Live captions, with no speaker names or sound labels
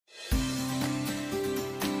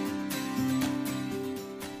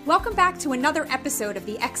Welcome back to another episode of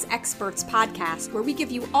the Ex Experts podcast, where we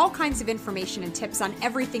give you all kinds of information and tips on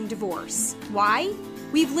everything divorce. Why?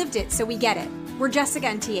 We've lived it, so we get it. We're Jessica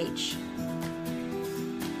and TH.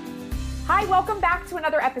 Hi, welcome back to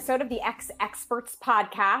another episode of the Ex Experts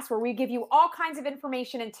podcast, where we give you all kinds of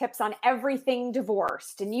information and tips on everything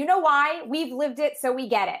divorced. And you know why? We've lived it, so we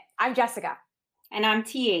get it. I'm Jessica. And I'm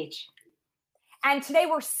TH. And today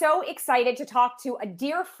we're so excited to talk to a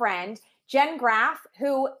dear friend, Jen Graff,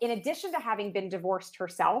 who, in addition to having been divorced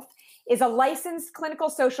herself, is a licensed clinical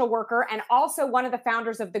social worker and also one of the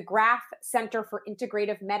founders of the Graff Center for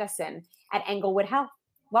Integrative Medicine at Englewood Health.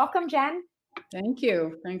 Welcome, Jen. Thank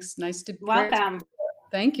you. Thanks. Nice to be here. Welcome.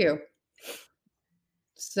 Thank you.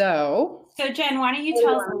 So Jen, why don't you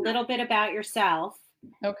tell us a little bit about yourself?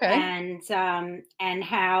 Okay. And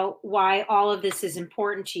why all of this is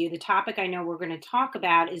important to you. The topic I know we're going to talk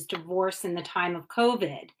about is divorce in the time of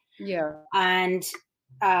COVID. Yeah. And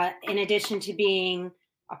in addition to being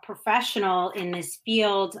a professional in this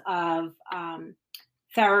field of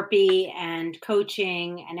therapy and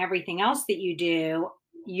coaching and everything else that you do,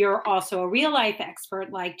 you're also a real life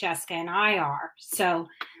expert like Jessica and I are. So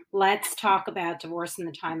let's talk about divorce in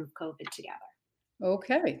the time of COVID together.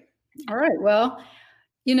 Okay. All right. Well,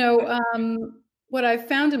 what I've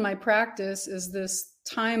found in my practice is this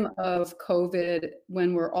time of COVID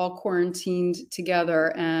when we're all quarantined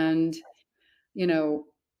together and,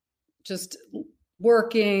 just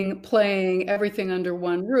working, playing, everything under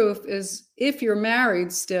one roof is, if you're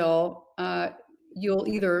married still, you'll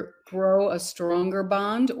either grow a stronger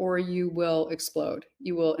bond or you will explode.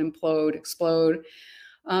 You will implode, explode.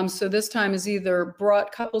 So this time has either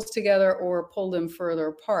brought couples together or pulled them further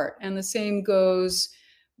apart. And the same goes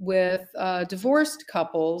with divorced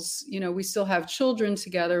couples. We still have children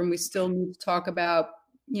together and we still need to talk about,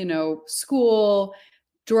 school,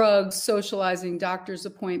 drugs, socializing, doctor's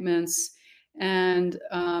appointments. And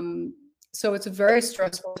so it's a very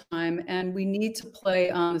stressful time and we need to play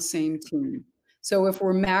on the same team. So if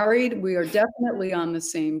we're married, we are definitely on the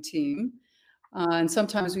same team. And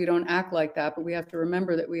sometimes we don't act like that, but we have to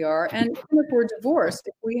remember that we are. And even if we're divorced,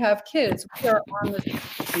 if we have kids, we are on the same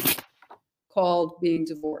team, called being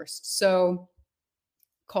divorced. So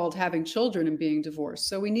called having children and being divorced.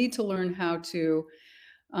 So we need to learn how to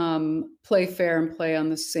play fair and play on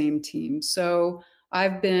the same team. So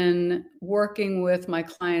I've been working with my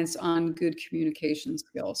clients on good communication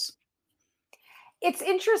skills. It's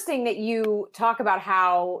interesting that you talk about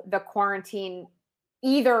how the quarantine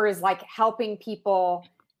either is like helping people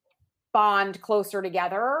bond closer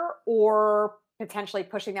together or potentially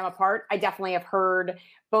pushing them apart. I definitely have heard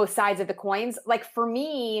both sides of the coins. Like for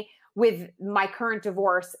me, with my current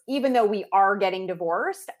divorce, even though we are getting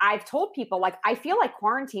divorced, I've told people, like, I feel like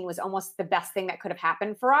quarantine was almost the best thing that could have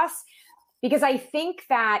happened for us. Because I think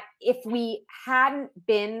that if we hadn't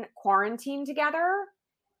been quarantined together,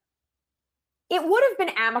 it would have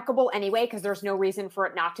been amicable anyway, because there's no reason for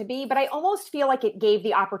it not to be. But I almost feel like it gave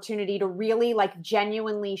the opportunity to really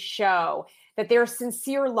genuinely show that there's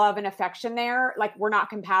sincere love and affection there. Like, we're not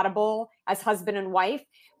compatible as husband and wife,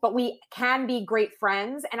 but we can be great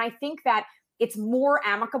friends. And I think that it's more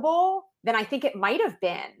amicable than I think it might have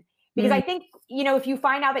been. Because I think, if you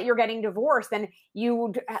find out that you're getting divorced, then you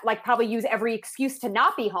would probably use every excuse to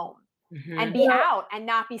not be home and be out and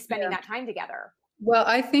not be spending that time together. Well,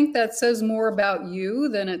 I think that says more about you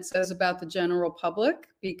than it says about the general public,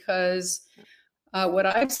 because what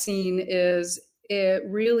I've seen is it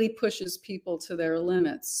really pushes people to their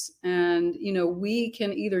limits. And, we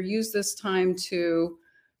can either use this time to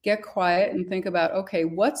get quiet and think about, okay,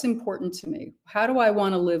 what's important to me? How do I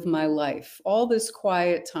want to live my life? All this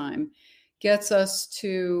quiet time gets us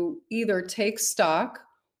to either take stock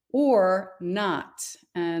or not.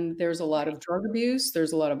 And there's a lot of drug abuse.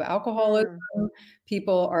 There's a lot of alcoholism.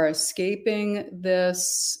 People are escaping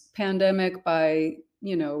this pandemic by,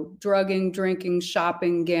 drugging, drinking,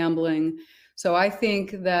 shopping, gambling. So I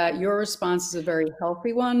think that your response is a very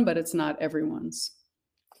healthy one, but it's not everyone's.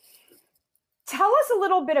 Tell us a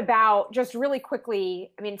little bit about, just really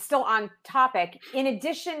quickly, still on topic, in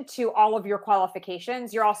addition to all of your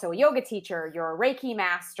qualifications, you're also a yoga teacher, you're a Reiki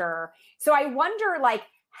master. So I wonder,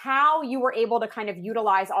 how you were able to kind of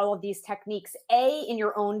utilize all of these techniques, A, in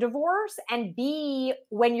your own divorce, and B,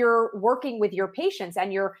 when you're working with your patients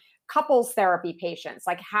and your couples therapy patients.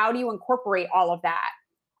 How do you incorporate all of that?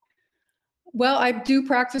 Well, I do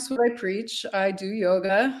practice what I preach. I do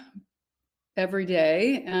yoga every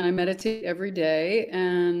day and I meditate every day.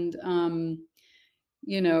 And,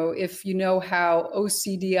 if you know how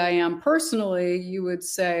OCD I am personally, you would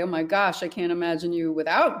say, oh my gosh, I can't imagine you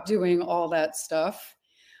without doing all that stuff.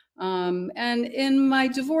 And in my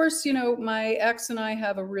divorce, you know, my ex and I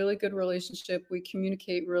have a really good relationship. We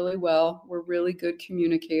communicate really well. We're really good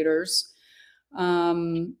communicators.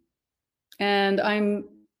 And I'm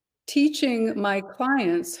teaching my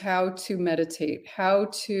clients how to meditate, how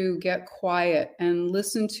to get quiet and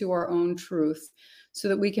listen to our own truth so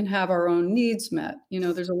that we can have our own needs met. You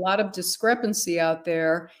know, there's a lot of discrepancy out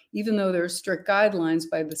there, even though there are strict guidelines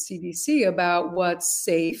by the CDC about what's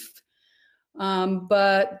safe.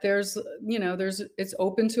 But there's, you know, it's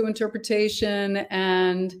open to interpretation,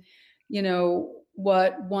 and, you know,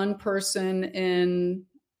 what one person in,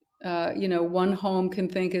 you know, one home can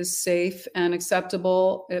think is safe and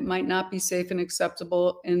acceptable, it might not be safe and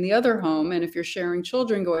acceptable in the other home. And if you're sharing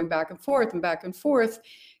children going back and forth,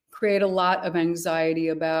 create a lot of anxiety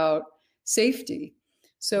about safety.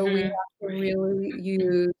 So we have to really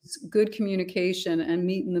use good communication and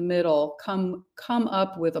meet in the middle, come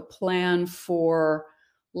up with a plan for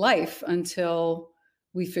life until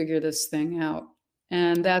we figure this thing out.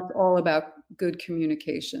 And that's all about good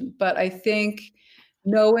communication. But I think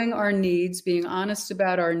knowing our needs, being honest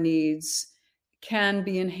about our needs, can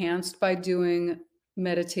be enhanced by doing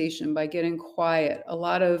meditation, by getting quiet. A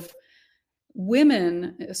lot of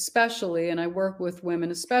women especially, and I work with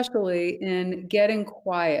women especially, in getting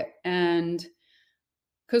quiet, and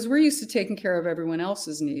because we're used to taking care of everyone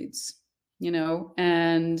else's needs, you know,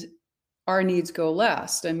 and our needs go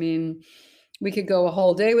last. I mean, we could go a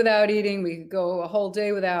whole day without eating, we could go a whole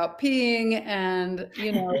day without peeing, and,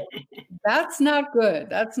 you know, that's not good.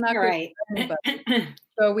 That's not Right. good for anybody.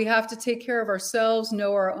 So we have to take care of ourselves,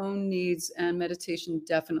 know our own needs, and meditation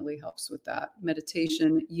definitely helps with that.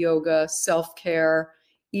 Meditation, yoga, self-care,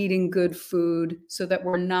 eating good food so that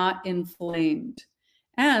we're not inflamed,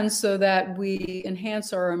 and so that we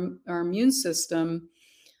enhance our immune system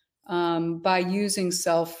by using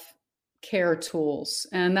self-care tools.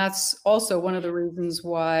 And that's also one of the reasons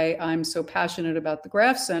why I'm so passionate about the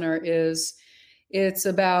Graft Center. Is it's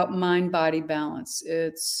about mind-body balance.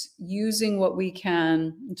 It's using what we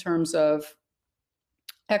can in terms of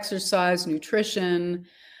exercise, nutrition,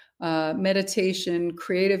 meditation,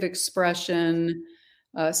 creative expression,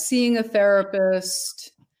 seeing a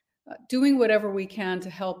therapist, doing whatever we can to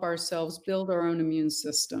help ourselves build our own immune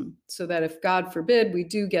system so that if, God forbid, we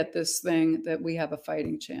do get this thing, that we have a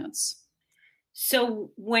fighting chance.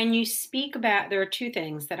 So when you speak about, there are two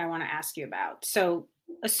things that I want to ask you about. So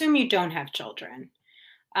assume you don't have children.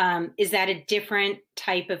 Is that a different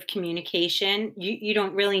type of communication? You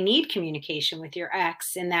don't really need communication with your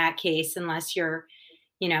ex in that case, unless you're,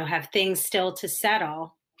 you know, have things still to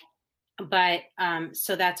settle. But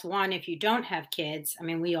so that's one. If you don't have kids, I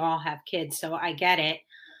mean, we all have kids, so I get it.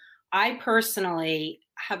 I personally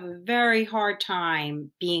have a very hard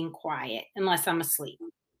time being quiet unless I'm asleep.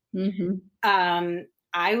 Mm-hmm.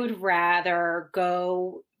 I would rather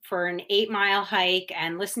go for an 8-mile hike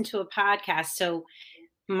and listen to a podcast. So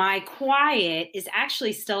my quiet is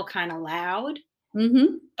actually still kind of loud,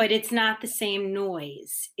 Mm-hmm. but it's not the same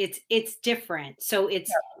noise. It's different. So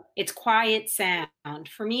it's quiet sound.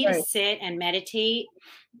 For me to sit and meditate,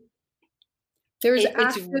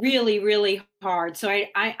 it's really, really hard. So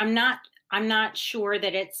I'm not sure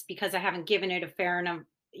that it's because I haven't given it a fair enough,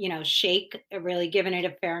 you know, really given it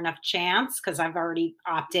a fair enough chance, because I've already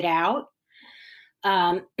opted out.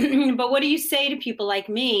 But what do you say to people like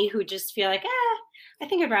me who just feel like, I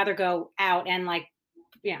think I'd rather go out and, like,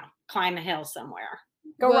 you know, climb a hill somewhere.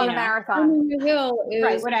 Go run a marathon. Climbing a hill is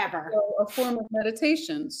right, whatever. A form of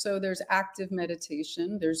meditation. So there's active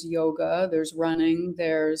meditation, there's yoga, there's running,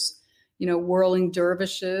 there's, you know, whirling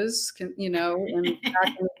dervishes, you know, and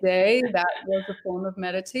back in the day, that was a form of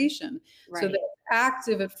meditation. Right. So they're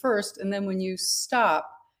active at first, and then when you stop,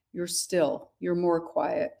 you're still, you're more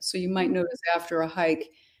quiet. So you might notice after a hike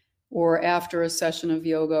or after a session of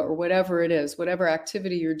yoga or whatever it is, whatever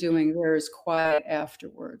activity you're doing, there is quiet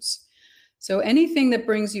afterwards. So anything that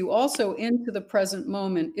brings you also into the present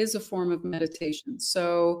moment is a form of meditation.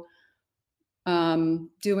 So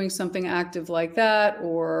doing something active like that,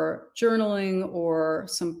 or journaling, or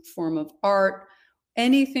some form of art,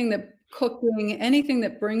 cooking, anything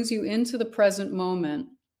that brings you into the present moment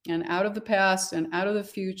and out of the past and out of the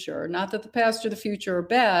future. Not that the past or the future are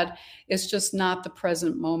bad, it's just not the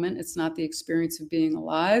present moment. It's not the experience of being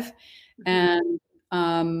alive. Mm-hmm.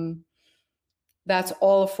 And that's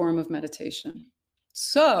all a form of meditation.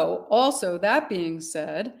 So also, that being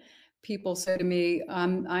said, people say to me,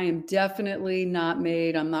 I am definitely not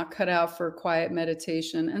made, I'm not cut out for quiet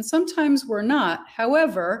meditation. And sometimes we're not.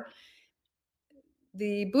 However,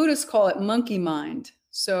 the Buddhists call it monkey mind.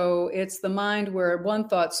 So it's the mind where one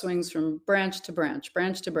thought swings from branch to branch,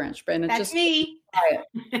 branch to branch, and it's That's just me.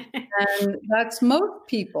 quiet. And that's most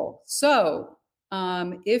people. So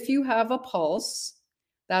if you have a pulse,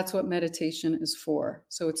 that's what meditation is for.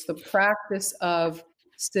 So it's the practice of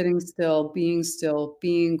sitting still,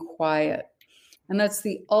 being quiet. And that's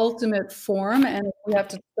the ultimate form. And if we have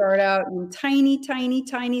to start out in tiny, tiny,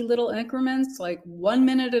 tiny little increments, like 1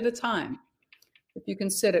 minute at a time. If you can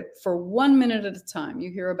sit it for 1 minute at a time,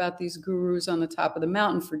 you hear about these gurus on the top of the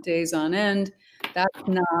mountain for days on end. That's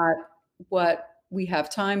not what we have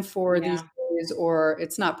time for these days, or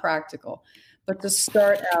it's not practical. But to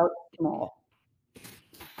start out small,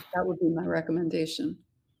 that would be my recommendation.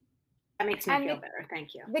 That makes me feel better.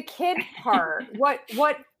 Thank you. The kid part,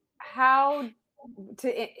 how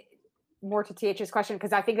to more to TH's question,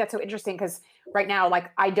 because I think that's so interesting, because right now,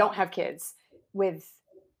 like, I don't have kids with,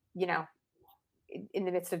 in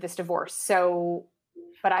the midst of this divorce. So,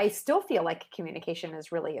 but I still feel like communication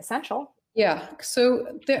is really essential. Yeah. So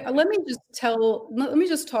let me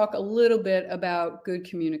just talk a little bit about good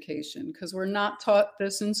communication, because we're not taught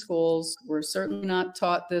this in schools. We're certainly not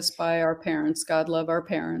taught this by our parents. God love our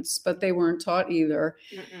parents, but they weren't taught either.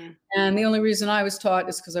 Mm-mm. And the only reason I was taught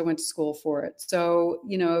is because I went to school for it. So,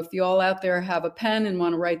 if you all out there have a pen and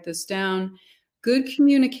want to write this down, good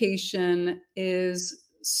communication is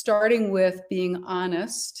starting with being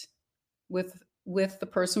honest with the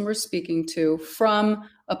person we're speaking to from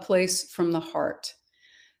a place from the heart.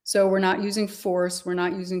 So we're not using force, we're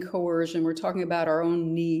not using coercion, we're talking about our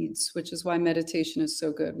own needs, which is why meditation is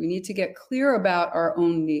so good. We need to get clear about our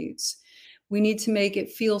own needs. We need to make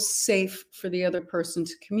it feel safe for the other person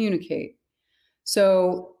to communicate.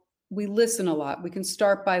 So we listen a lot. We can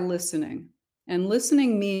start by listening. And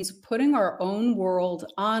listening means putting our own world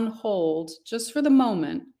on hold just for the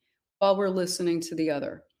moment while we're listening to the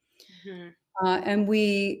other. Mm-hmm. And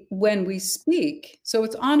when we speak, so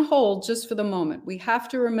it's on hold just for the moment. We have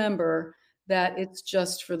to remember that it's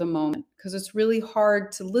just for the moment, because it's really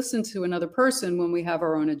hard to listen to another person when we have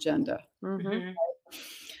our own agenda. Mm-hmm.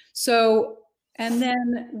 So, and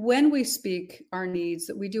then when we speak our needs,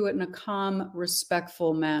 that we do it in a calm,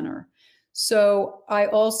 respectful manner. So I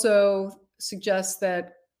also suggest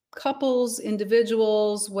that couples,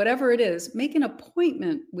 individuals, whatever it is, make an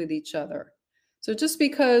appointment with each other. So just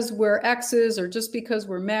because we're exes, or just because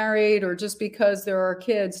we're married, or just because there are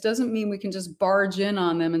kids, doesn't mean we can just barge in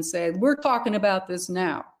on them and say, we're talking about this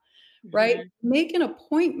now, right? Mm-hmm. Make an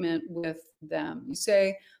appointment with them. You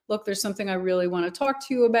say, look, there's something I really want to talk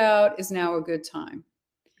to you about. Is now a good time?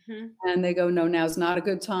 Mm-hmm. And they go, no, now's not a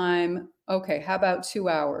good time. Okay, how about 2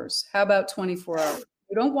 hours? How about 24 hours?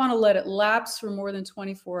 You don't want to let it lapse for more than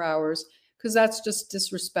 24 hours, because that's just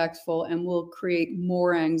disrespectful and will create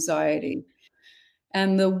more anxiety.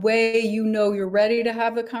 And the way you're ready to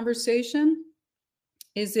have the conversation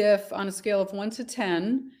is if, on a scale of 1 to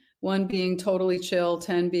 10, 1 being totally chill,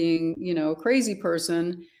 10 being, a crazy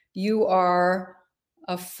person, you are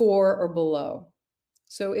a 4 or below.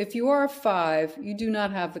 So if you are a 5, you do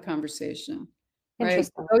not have the conversation, right?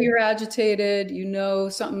 You're agitated,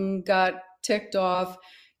 something got ticked off,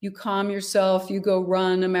 you calm yourself, you go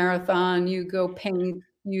run a marathon, you go paint,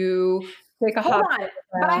 you take a Hold on,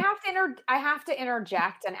 but I have to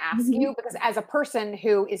interject and ask mm-hmm. you, because as a person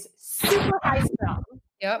who is super high strung.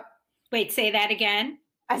 Yep. Wait, say that again.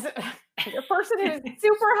 As a person who is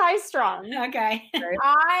super high strung. Okay.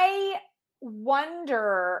 I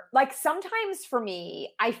wonder, like, sometimes for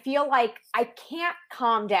me, I feel like I can't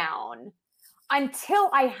calm down until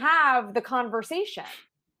I have the conversation.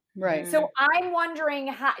 Right. So I'm wondering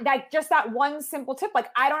how, that one simple tip, like,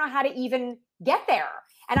 I don't know how to even get there.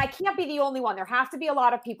 And I can't be the only one. There have to be a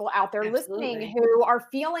lot of people out there Absolutely. Listening who are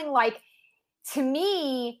feeling like, to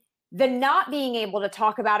me, the not being able to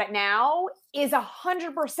talk about it now is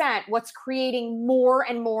 100% what's creating more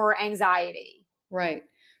and more anxiety. Right.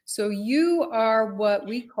 So you are what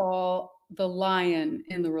we call the lion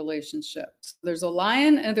in the relationship. There's a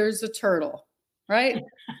lion and there's a turtle, right?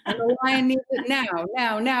 And the lion needs it now.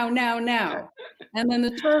 And then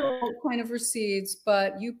the turtle kind of recedes,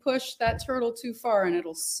 but you push that turtle too far and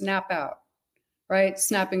it'll snap out, right?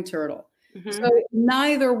 Snapping turtle. Mm-hmm. So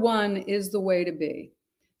neither one is the way to be.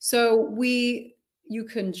 So you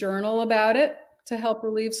can journal about it to help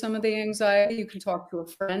relieve some of the anxiety. You can talk to a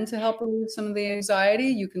friend to help relieve some of the anxiety.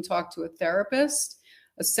 You can talk to a therapist,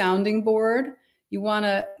 a sounding board. You want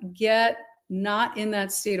to get not in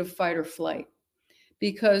that state of fight or flight,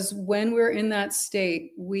 because when we're in that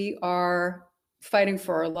state, we are fighting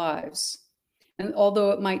for our lives. And although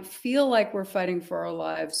it might feel like we're fighting for our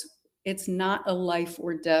lives, it's not a life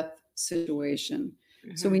or death situation.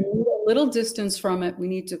 Mm-hmm. So we need a a little distance from it. We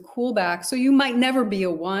need to cool back. So you might never be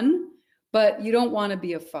a 1, but you don't want to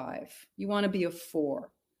be a 5. You want to be a 4.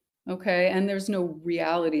 Okay. And there's no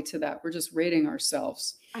reality to that. We're just rating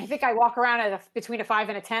ourselves. I think I walk around between a 5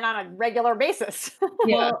 and a 10 on a regular basis.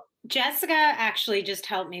 Well, Jessica actually just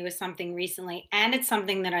helped me with something recently, and it's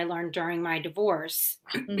something that I learned during my divorce.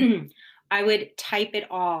 I would type it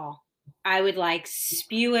all. I would like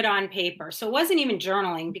spew it on paper. So it wasn't even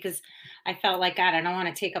journaling, because I felt like, God, I don't want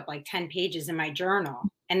to take up like 10 pages in my journal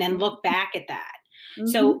and then look back at that.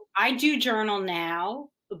 So I do journal now,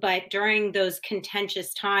 but during those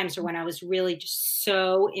contentious times, or when I was really just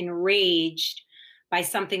so enraged by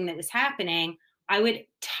something that was happening, I would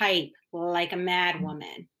type like a mad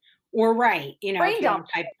woman, or write, Brain dump.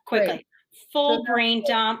 type quickly. Right. Full brain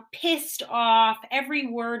dump, pissed off, every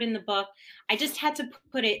word in the book. I just had to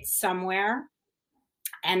put it somewhere,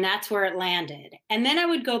 and that's where it landed. And then I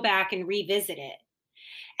would go back and revisit it.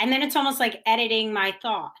 And then it's almost like editing my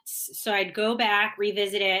thoughts. So I'd go back,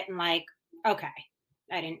 revisit it, and like, okay,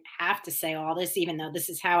 I didn't have to say all this, even though this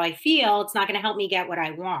is how I feel. It's not going to help me get what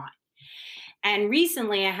I want. And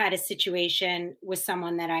recently I had a situation with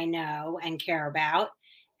someone that I know and care about,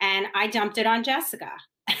 and I dumped it on Jessica.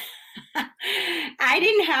 I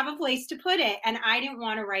didn't have a place to put it, and I didn't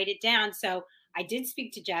want to write it down. So I did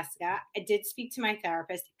speak to Jessica. I did speak to my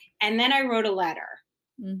therapist, and then I wrote a letter,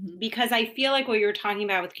 because I feel like what you were talking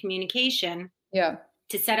about with communication,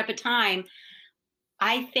 to set up a time,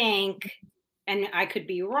 I think, and I could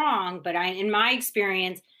be wrong, but in my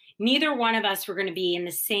experience, neither one of us were going to be in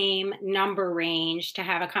the same number range to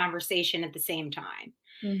have a conversation at the same time.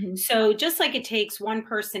 So just like it takes one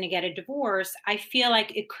person to get a divorce, I feel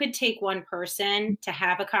like it could take one person to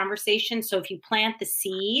have a conversation. So if you plant the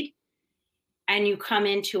seed and you come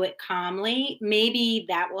into it calmly, maybe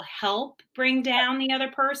that will help bring down the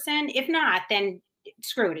other person. If not, then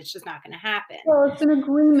screw it. It's just not going to happen. Well, it's an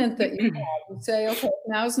agreement that you have. You say, okay,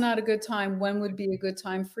 now's not a good time. When would be a good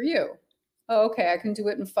time for you? Oh, okay, I can do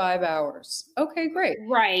it in 5 hours. Okay, great.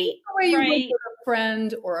 Right. The way you would with a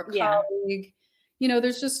friend or a colleague,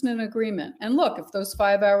 there's just an agreement. And look, if those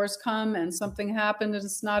 5 hours come and something happened and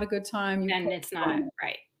it's not a good time, then it's not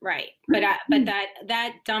right. But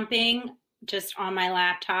that dumping just on my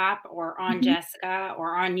laptop or on Jessica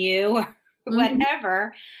or on you,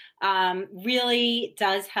 whatever, really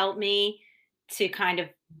does help me to kind of,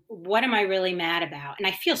 what am I really mad about? And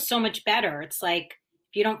I feel so much better. It's like,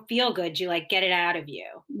 if you don't feel good, you like get it out of you.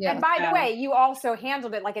 Yeah. And by the way, you also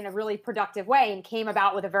handled it like in a really productive way and came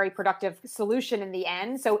about with a very productive solution in the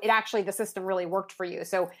end. So the system really worked for you.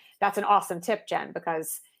 So that's an awesome tip, Jen,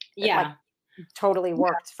 because it totally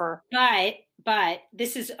worked for. But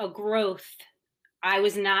this is a growth. I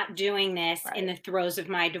was not doing this in the throes of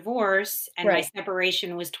my divorce, and my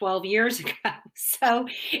separation was 12 years ago. So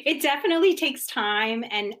it definitely takes time.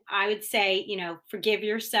 And I would say, forgive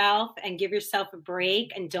yourself and give yourself a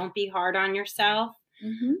break, and don't be hard on yourself,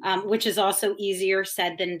 which is also easier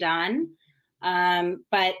said than done.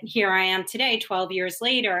 But here I am today, 12 years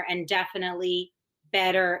later, and definitely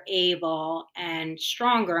better able and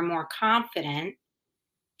stronger and more confident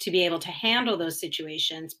to be able to handle those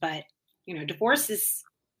situations. But divorce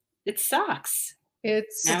it sucks.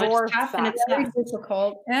 It's tough and it's very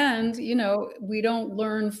difficult. And, we don't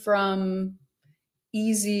learn from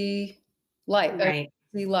easy life.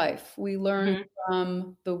 Easy life. We learn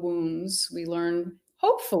from the wounds. We learn,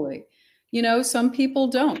 hopefully, some people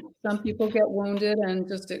don't. Some people get wounded and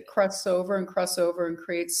just it crusts over and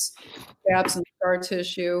creates gaps in scar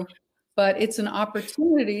tissue. But it's an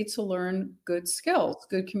opportunity to learn good skills,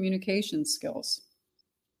 good communication skills.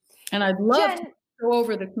 And I'd love to go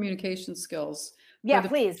over the communication skills. Yeah,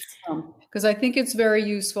 please. Because I think it's very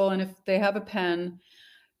useful. And if they have a pen.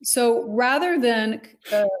 So rather than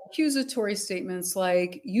accusatory statements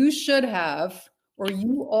like you should have, or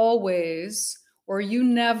you always, or you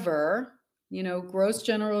never, gross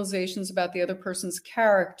generalizations about the other person's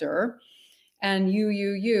character, and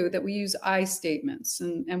you, that we use I statements.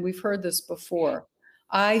 And we've heard this before.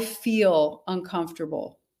 I feel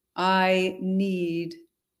uncomfortable. I need.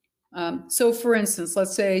 So for instance,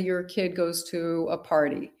 let's say your kid goes to a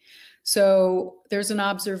party. So there's an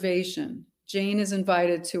observation. Jane is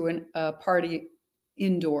invited to a party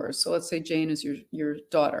indoors. So let's say Jane is your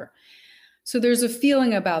daughter. So there's a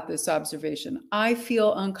feeling about this observation. I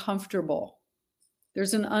feel uncomfortable.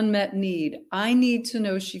 There's an unmet need. I need to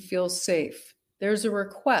know she feels safe. There's a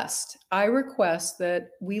request. I request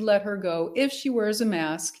that we let her go if she wears a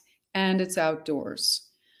mask and it's outdoors.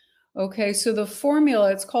 Okay, so the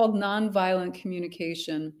formula, it's called nonviolent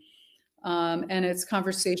communication, and it's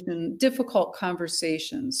difficult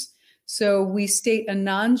conversations. So we state a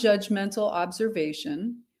non-judgmental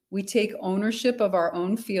observation. We take ownership of our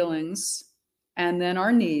own feelings and then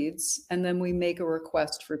our needs, and then we make a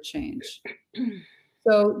request for change.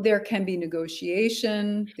 So there can be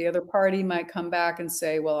negotiation. The other party might come back and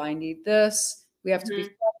say, well, I need this. We have to be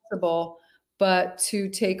flexible, but to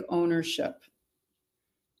take ownership.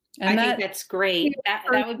 And I think that's great.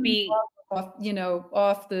 That would be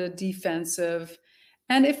off the defensive.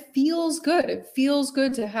 And it feels good. It feels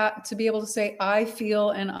good to be able to say, I feel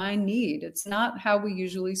and I need. It's not how we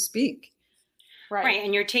usually speak. Right.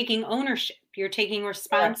 And you're taking ownership. You're taking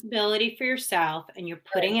responsibility for yourself and you're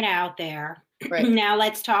putting it out there. Right. Now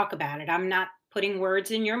let's talk about it. I'm not putting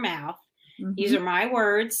words in your mouth. These are my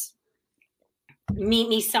words. Meet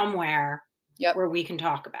me somewhere where we can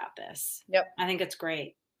talk about this. I think it's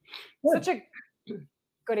great. Such a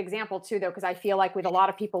good example too, though, because I feel like with a lot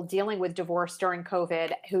of people dealing with divorce during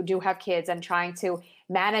COVID who do have kids and trying to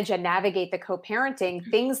manage and navigate the co-parenting,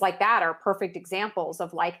 things like that are perfect examples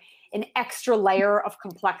of like an extra layer of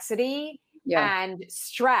complexity and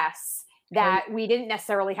stress that we didn't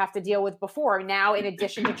necessarily have to deal with before. Now, in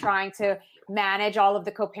addition to trying to manage all of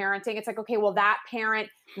the co-parenting, it's like, okay, well, that parent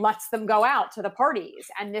lets them go out to the parties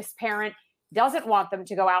and this parent doesn't want them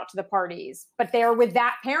to go out to the parties, but they're with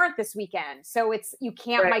that parent this weekend. So you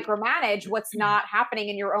can't micromanage what's not happening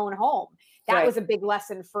in your own home. That was a big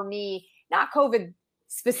lesson for me, not COVID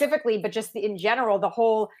specifically, but just in general, the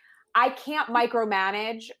whole, I can't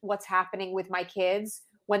micromanage what's happening with my kids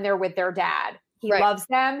when they're with their dad. He loves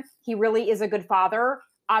them. He really is a good father.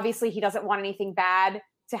 Obviously, he doesn't want anything bad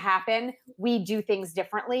to happen. We do things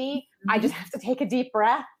differently. I just have to take a deep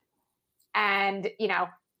breath and,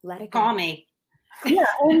 let it go. Call me. Yeah,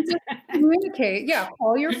 and just communicate. Yeah,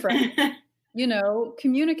 call your friends.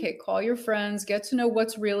 Communicate. Call your friends. Get to know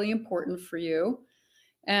what's really important for you,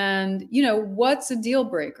 and what's a deal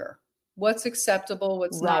breaker. What's acceptable?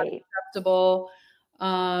 What's not acceptable?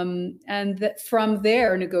 And that from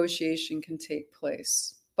there, negotiation can take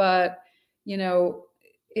place. But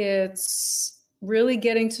it's really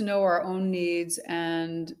getting to know our own needs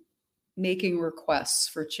and making requests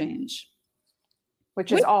for change.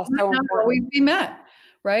 Which is also important. We met,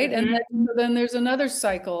 right? And then there's another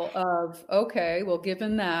cycle of, okay, well,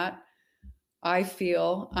 given that, I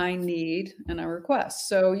feel, I need, and I request.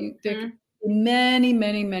 So there can be many,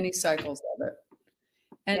 many, many cycles of it.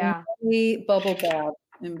 And many bubble baths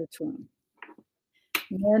in between.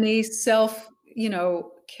 Many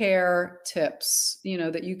care tips,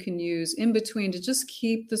 that you can use in between to just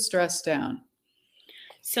keep the stress down.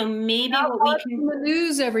 So maybe watching the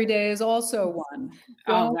news every day is also one.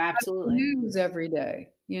 Oh, absolutely. News every day.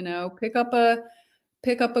 Pick up a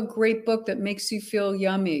great book that makes you feel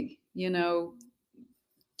yummy.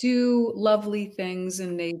 Do lovely things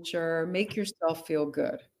in nature. Make yourself feel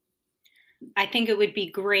good. I think it would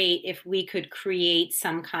be great if we could create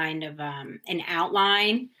some kind of an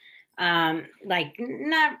outline, like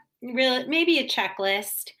not really, maybe a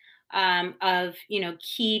checklist of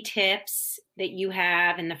key tips that you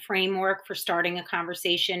have and the framework for starting a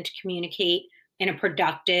conversation to communicate in a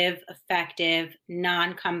productive, effective,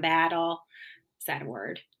 non-combative, is that a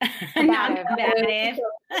word? Non-combative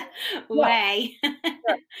way.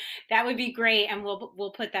 That would be great, and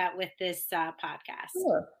we'll put that with this podcast.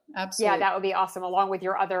 Sure, absolutely. Yeah, that would be awesome. Along with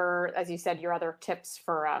your other, as you said, your other tips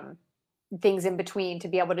for things in between to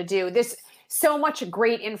be able to do this. So much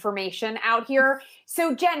great information out here.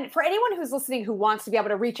 So Jen, for anyone who's listening who wants to be able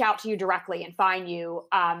to reach out to you directly and find you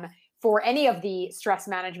for any of the stress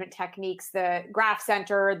management techniques, the Graf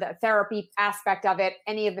Center, the therapy aspect of it,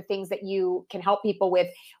 any of the things that you can help people with,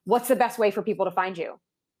 what's the best way for people to find you?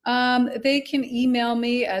 They can email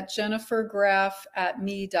me at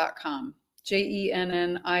jennifergraf@me.com.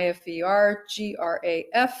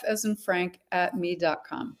 JENNIFERGRAF as in Frank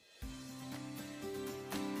 @me.com.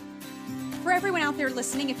 For everyone out there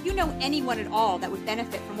listening, if you know anyone at all that would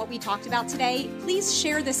benefit from what we talked about today, please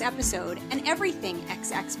share this episode and everything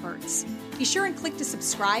X-Experts. Be sure and click to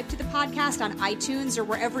subscribe to the podcast on iTunes or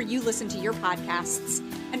wherever you listen to your podcasts.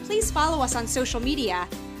 And please follow us on social media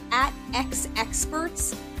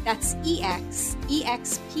 @X-Experts. That's EXPERTS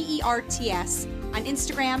on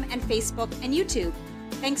Instagram and Facebook and YouTube.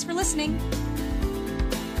 Thanks for listening.